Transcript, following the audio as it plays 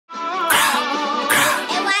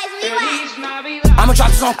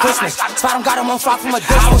bitches on Christmas. If I don't got them on fire from a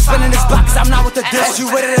distance. I was spinning this block cause I'm not with the diss. You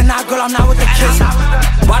with it or not, girl, I'm not with the kiss.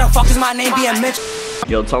 Why the fuck is my name being mentioned?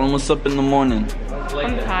 Yo, tell him what's up in the morning.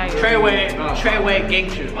 I'm tired. Treyway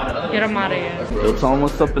gangster. Get him out of here. Yo, tell him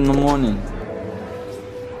what's up in the morning.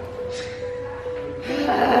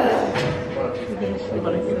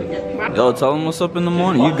 Yo, tell him what's up in the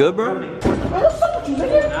morning. You good, bro? What's up with you,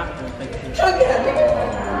 nigga? Fuck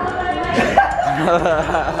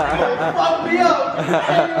me up.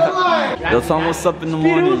 Yo, tell him what's up in the Dude, it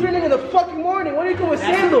was morning. raining in the fucking morning. What are you doing with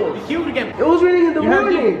sandals? It was raining in the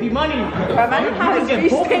morning. The money. Imagine how his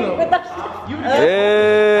face came with that shit.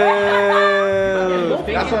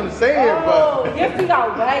 That's what I'm saying, but. Your feet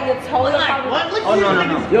got wet, your toes are Oh,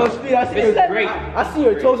 no. Yo, Speed, I see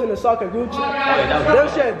your toes in the sock of Gucci.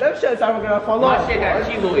 Them shits are gonna fall off. My shit got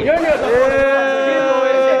keloid. Your nails are Keloid.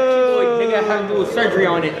 Nigga had to do surgery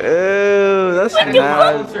on it. Ew, that's I did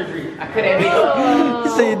my own nasty. surgery. I couldn't make it. He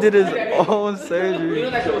said he did his own surgery. You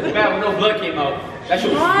know that shit was bad when no blood came out. That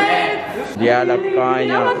shit was bad. Yeah, la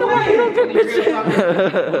caña.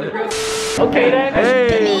 okay then. Hey.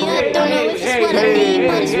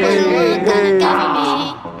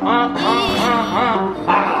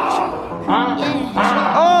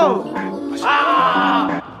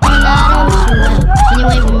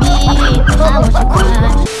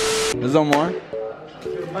 Is there more?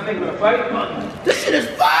 This shit is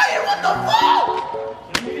fire! What the fuck?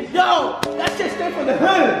 Yo, that shit straight from the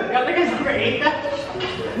hood. Yo, niggas great.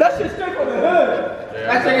 That shit straight from the hood.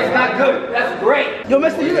 That shit is not good. That's great. Yo,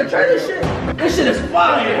 mister, you been trying this shit? This shit is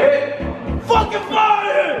fire. Fucking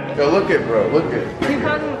fire! Yo, look it, bro. Look it.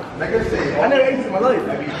 Nigga say, I never ate this in my life.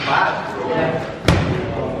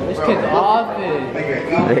 This kid's off it.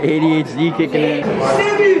 The ADHD kicking in.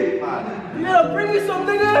 Sammy! You gotta bring me some,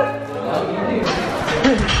 nigga!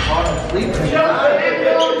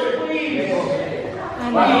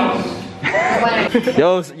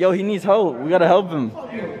 Yo, he needs help. We gotta help him.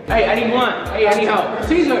 Hey, I need one. Hey, I need help.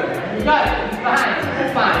 Caesar, you got it. He's behind.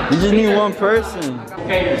 It's fine. You just need one person.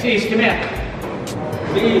 Okay, Caesar, come here.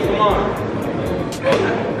 Caesar, come on.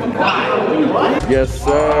 Yes,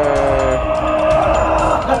 sir.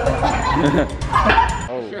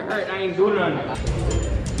 Sure hurt. I ain't doing nothing.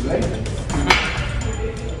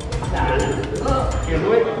 Can't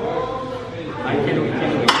do it. I can't do it.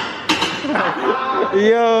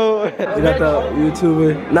 Yo. You got the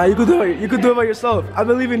YouTuber. Nah, you could do it. You could do it by yourself. I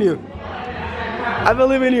believe in you. I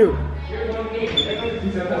believe in you.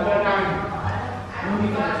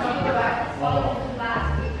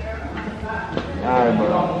 Alright, bro.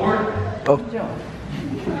 Oh.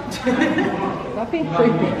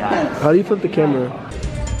 How do you flip the camera?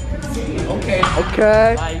 Okay.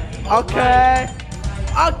 Okay. Okay.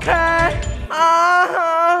 Okay.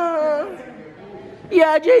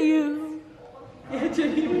 Yeah, J.U.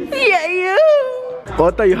 Yeah, you. Oh,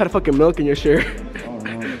 I thought you had fucking milk in your shirt.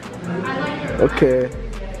 Okay.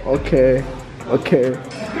 Okay. Okay.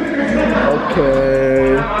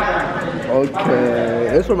 Okay.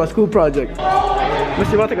 Okay. It's for my school project.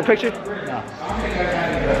 Mister, you want to take a picture? No.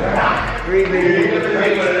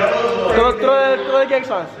 Throw the gang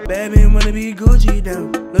songs. Baby wanna be Gucci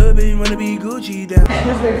down. Little baby wanna be Gucci down.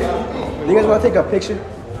 Do you guys want to take a picture?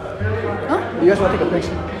 Huh? You guys want to take a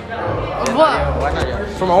picture? What?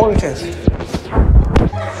 For my OnlyFans.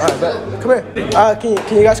 Alright, bet. Come here.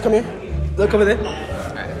 Can you guys come here? Look over there.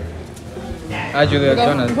 Hi, Julia.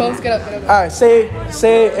 Both get up. Alright, say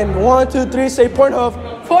in 1, 2, 3, say Pornhub.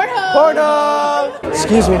 Pornhub! Pornhub!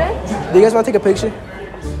 Excuse me. Do you guys want to take a picture?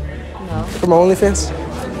 No. For my OnlyFans?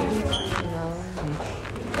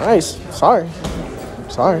 No. Nice. Sorry.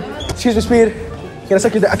 Excuse me, Speed. Can you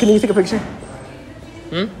take a picture?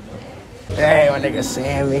 Hey, my nigga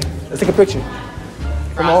Sammy. Let's take a picture.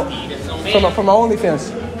 For my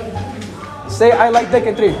OnlyFans. Say I like dick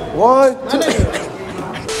in 3. 1, 2.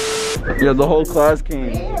 Yo, the whole class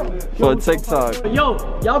came for TikTok. Yo,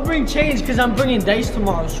 y'all bring change because I'm bringing dice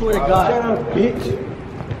tomorrow, swear to God. Shut up, bitch.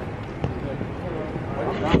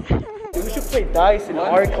 We should play dice in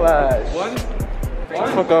our class.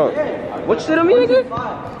 Fuck up. What you said to me, nigga?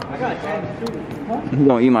 You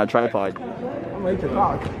gonna eat my tripod. I'm gonna eat your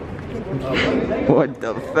cock. What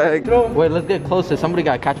the fuck? Wait, let's get closer. Somebody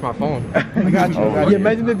gotta catch my phone. I got you. Yeah,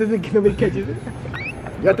 imagine that nobody catches it.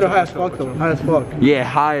 You gotta throw high as fuck though, high as fuck. Yeah,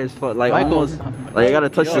 high as fuck. Like almost, like you gotta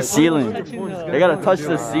touch the ceiling. You gotta touch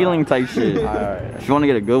the ceiling type shit. If you wanna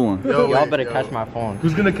get a good one. Y'all better catch my phone.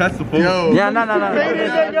 Who's gonna catch the phone? Yo. Yeah, no.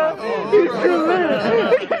 He's too lit.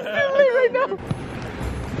 He's too lit right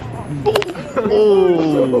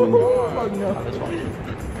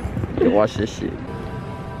now. Watch this shit.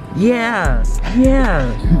 Yeah.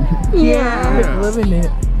 Yeah. Yeah. Living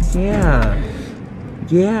it. Yeah.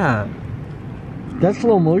 Yeah. That's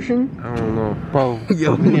slow motion? I don't know. Bro.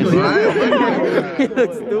 Yo, he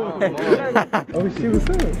looks stupid. Oh shit, what's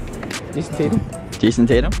up? Jason Tatum. Jason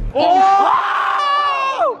Tatum? Oh!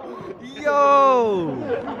 Yo!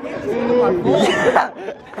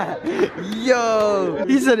 Yo!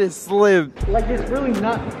 He said it slipped. Like it's really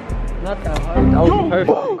not that hard. That was perfect.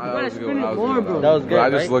 You gotta spin it more, bro. That was good, I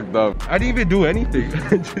just right? looked up. I didn't even do anything.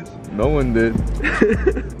 No one did.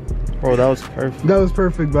 Bro, that was perfect. That was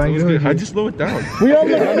perfect, Brian. I just slow it down. We all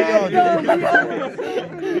look at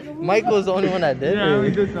Michael was the only one that did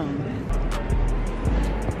it. did something.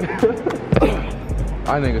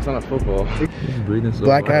 I think it's not a football. Breathing so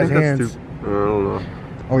Black hard. ass hands. I don't know.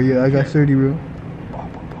 Oh yeah, I got 30, bro.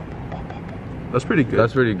 That's pretty good.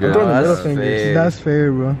 That's pretty good. I'm throwing the that's middle fingers. fair. That's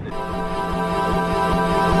fair, bro.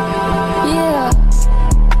 Yeah.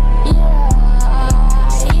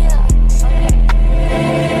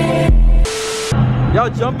 Y'all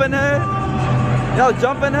jumping her? Y'all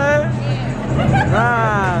jumping her?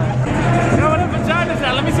 Nah. Yo, where the vagina's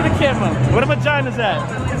at? Let me see the camera. Where the vagina's at?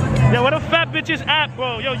 Yo, where the fat bitches at,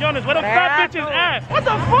 bro? Yo, Jonas, where the fat bitches at? What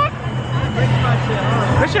the fuck?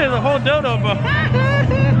 This shit is a whole dildo, bro.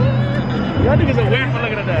 Y'all niggas are weird for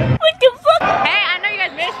looking at that. What the fuck? Hey, I know you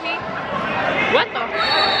guys missed me. What the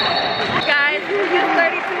guys, it's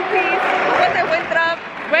 32 piece. What they went up.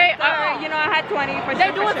 Wait, you know I had 20 for they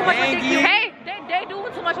doing too much with this. Hey, they doing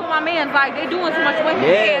too much with my man's. Like they doing too much with his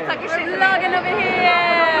hands. Like this shit's vlogging over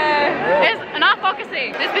here. It's not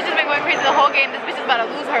focusing. This bitch has been going crazy the whole game. This bitch is about to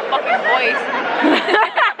lose her fucking voice.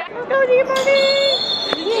 Let's go,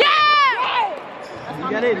 G-Money. Yeah! You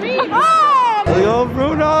got it. Yo,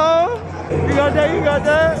 Bruno. You got that, you got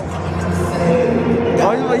that.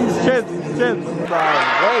 Oh, he's chips. Wait, man.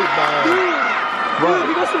 Dude,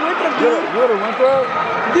 we got some Winthrop, dude. You would have went there?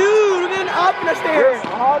 Dude, we're getting up in the stairs.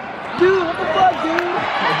 Dude, what the fuck, dude?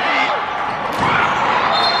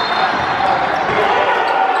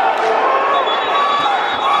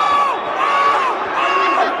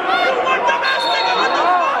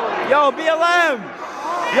 Yo, BLM.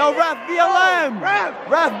 Yo, ref, BLM.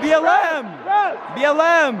 Ref, BLM.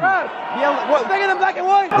 BLM. What? Bigger than black and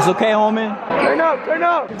white. It's okay, homie. Turn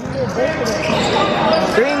up.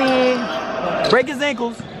 Dreamy. Break his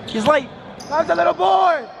ankles. He's late. That's a little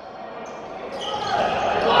boy.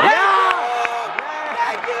 Yeah!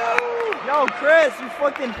 Thank you! Yo, Chris, you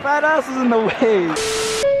fucking fat ass is in the way.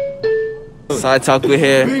 Side talk, we're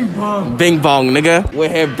here. Bing bong, nigga. We're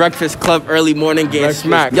here, Breakfast Club, early morning, getting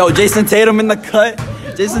smacked. Yo, Jason Tatum in the cut.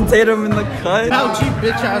 Jason Tatum in the cut. How cheap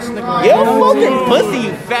bitch ass nigga. Yo, fucking pussy,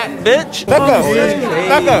 you fat bitch. Back up.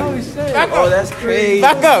 Back up. Oh, that's crazy.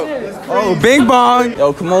 Back up. Oh, bing bong.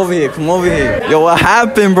 Yo, come over here. Yo, what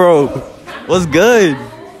happened, bro? What's good?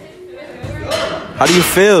 How do you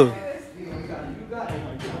feel?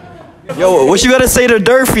 Yo, what you gotta say to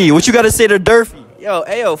Durfee? Yo,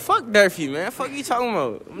 ayo, fuck Durfee, man. Fuck you talking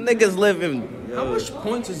about? Them niggas living. How much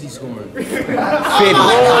points is he scoring? 50.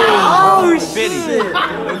 Oh, shit.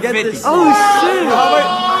 Get this. Oh, shit.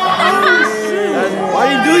 Why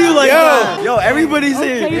do you do you like that? Yo, everybody's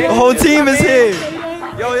here. The whole team is here.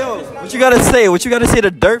 Yo, what you gotta say? What you gotta say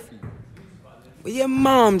to Durfee? Where your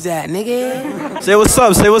mom's at, nigga? Say what's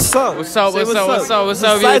up. What's up? This is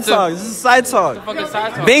Side Talk. Fucking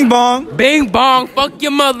side talk. Bing bong. Bing bong, fuck your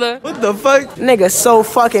mother. What the fuck? Nigga so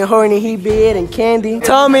fucking horny he be eating candy.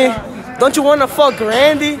 Tell me, don't you wanna fuck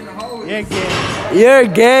Randy? You're gay. You're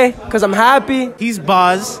gay, cause I'm happy. He's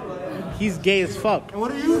Boz. He's gay as fuck. And what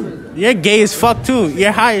are you? You're gay as fuck too.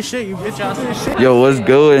 You're high as shit, you bitch ass. Yo, what's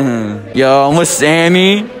good with him? Yo, I'm with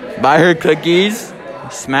Sammy. Buy her cookies.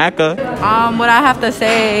 Smack her. What I have to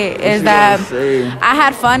say is that I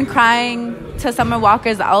had fun crying to Summer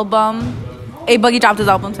Walker's album. A Boogie dropped his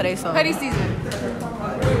album today, so. Petty season.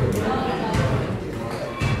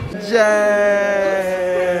 Jay.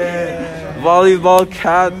 Volleyball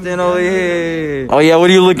captain over here. Oh yeah, what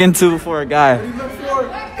are you looking to for a guy?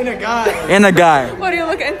 In a guy. What are you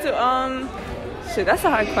looking into? Shit, that's a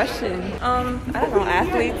hard question. I don't know,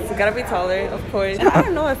 athletes, gotta be taller, of course. I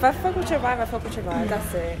don't know, if I fuck with your vibe, I fuck with your vibe,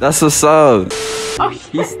 that's it. That's what's up. Oh,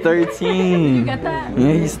 he's 13. Did you get that?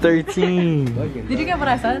 Yeah, he's 13. Did you get what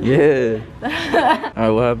I said? Yeah.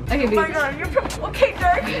 Alright, what happened? Okay, oh my god, you're okay,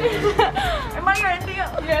 Dirk. Am I your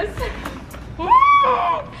India? Yes.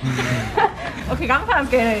 Okay, I'm kind of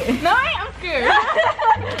scared. No, I'm scared.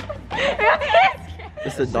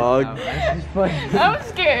 It's a dog. I'm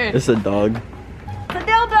scared. It's a dog. The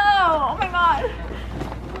dildo! Oh my god!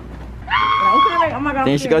 Oh my god!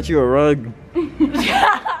 Dang, she got you a rug. Are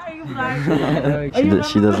you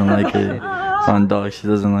She doesn't like it. On dog, she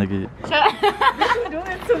doesn't like it.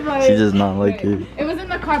 She does not like it. It was in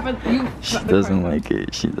the car, but you. She doesn't like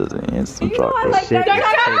it. She doesn't eat some chocolate. I like that.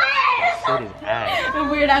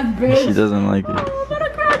 Weird ass bitch. She doesn't like it. Oh, I'm gonna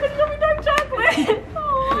cry. It's gonna be dark chocolate.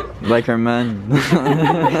 Like her man.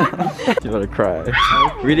 She about to cry.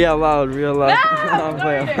 Read it out loud. Read it out loud.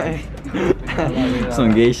 I'm playing.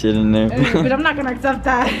 Some gay shit in there. But I'm not gonna accept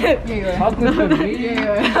that.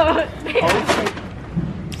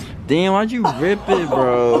 Damn, why'd you rip it,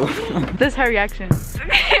 bro? This is her reaction.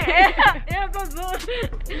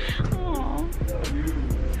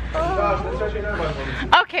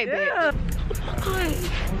 Okay, babe.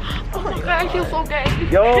 Oh my god, I feel so gay.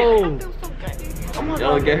 Yo! I feel so gay.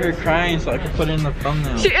 Yo, get her crying so I can put it in the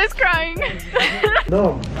thumbnail. She is crying.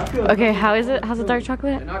 No. Okay, how is it? How's the dark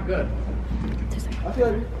chocolate? Not good. I feel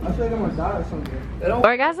like I'm gonna die or something.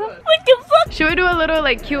 Orgasm? What the fuck? Should we do a little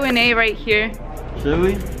like Q&A right here? Should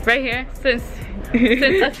we? Right here, since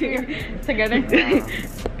us here together.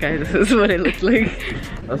 Guys, this is what it looks like.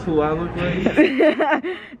 That's who I look like?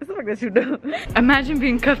 It's like that you know. Imagine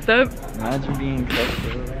being cuffed up. Imagine being cuffed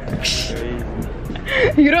up.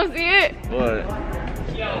 Crazy. You don't see it? What?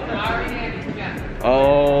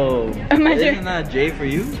 Oh. Imagine. Isn't that J for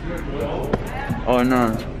you? Oh,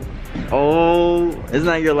 no. Oh, isn't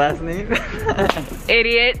that your last name?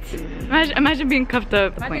 Idiot. Imagine being cuffed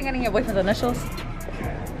up. Imagine getting your boyfriend's initials.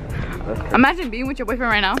 Imagine being with your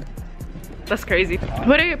boyfriend right now. That's crazy.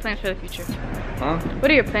 What are your plans for the future? Huh?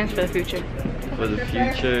 What are your plans for the future? For the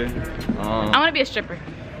future, I want to be a stripper.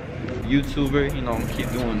 YouTuber, you know, I'm keep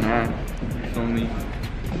doing that. You feel me?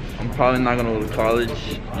 I'm probably not gonna go to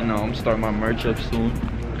college. You know, I'm starting my merch up soon.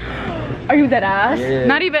 Are you dead ass? Yeah.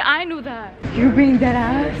 Not even I knew that. You're being dead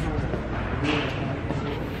ass?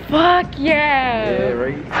 Fuck yeah. Yeah,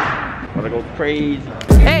 right? Gotta go crazy.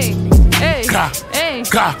 Hey, hey, hey, hey.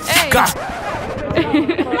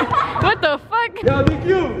 What the fuck? Yo, thank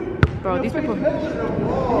you. Bro, these people.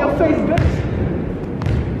 Your face, bitch.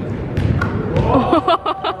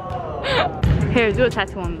 Harris, do a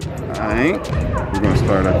tattoo on me. Alright, we're gonna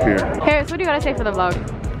start up here. Harris, what do you gotta say for the vlog?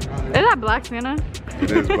 Is that Black Santa?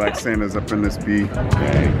 It is Black Santa's up in this B.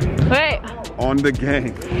 Wait. On the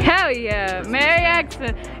gang. Hell yeah. Merry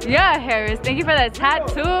accent. Yeah, Harris. Thank you for that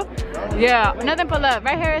tattoo. Yeah. Nothing but love.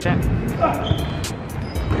 Right, Harris?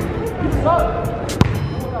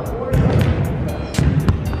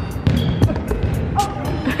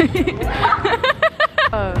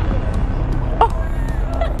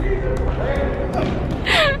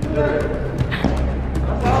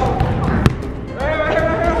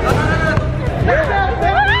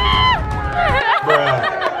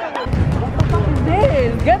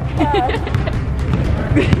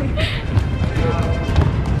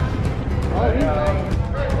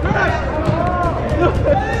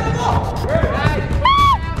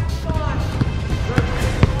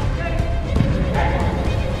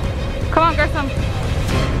 Come on, Gerson.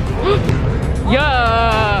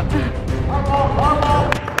 Yeah.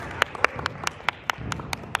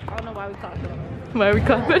 I don't know why we caught them. Why are we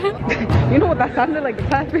coughing? You know what that sounded like? The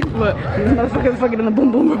clapping? What? Motherfuckers fucking in the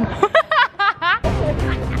boom boom room.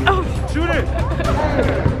 Oh, shoot it!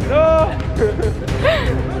 No!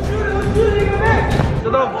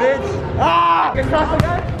 Shut up, bitch! Ah!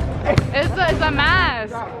 It's a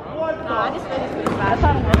mask.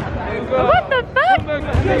 What the fuck?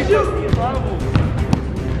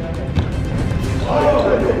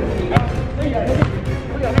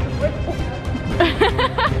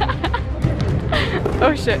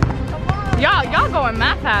 Oh shit. Y'all going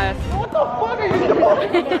mad fast. What the fuck are you doing?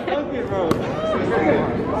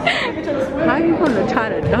 How are you gonna try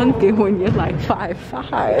to dunk it when you're like 5'5"?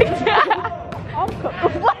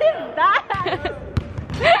 What is that?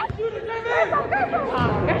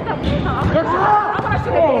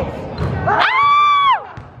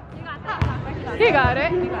 He got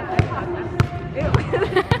it.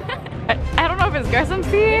 I don't know if it's Gerson's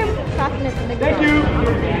team. Thank you.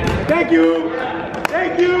 Thank you.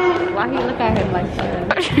 Thank you. Why he look at him like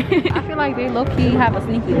that? I feel like they low-key have a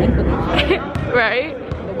sneaky link with each other. Right?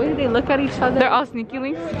 The way they look at each other. They're all sneaky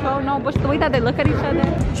links. Oh no, but the way that they look at each other.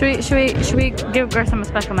 Should we give Gerson a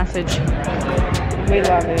special message? We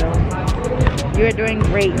love you. You're doing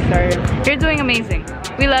great, sir. You're doing amazing.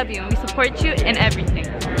 We love you and we support you in everything.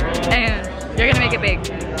 And you're gonna make it big.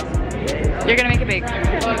 You're gonna make it big.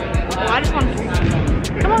 Oh, I just want to.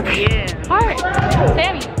 Come on. Yeah. Alright.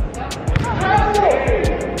 Sammy.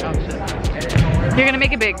 You're gonna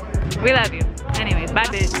make it big. We love you. Anyways, bye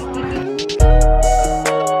bitch.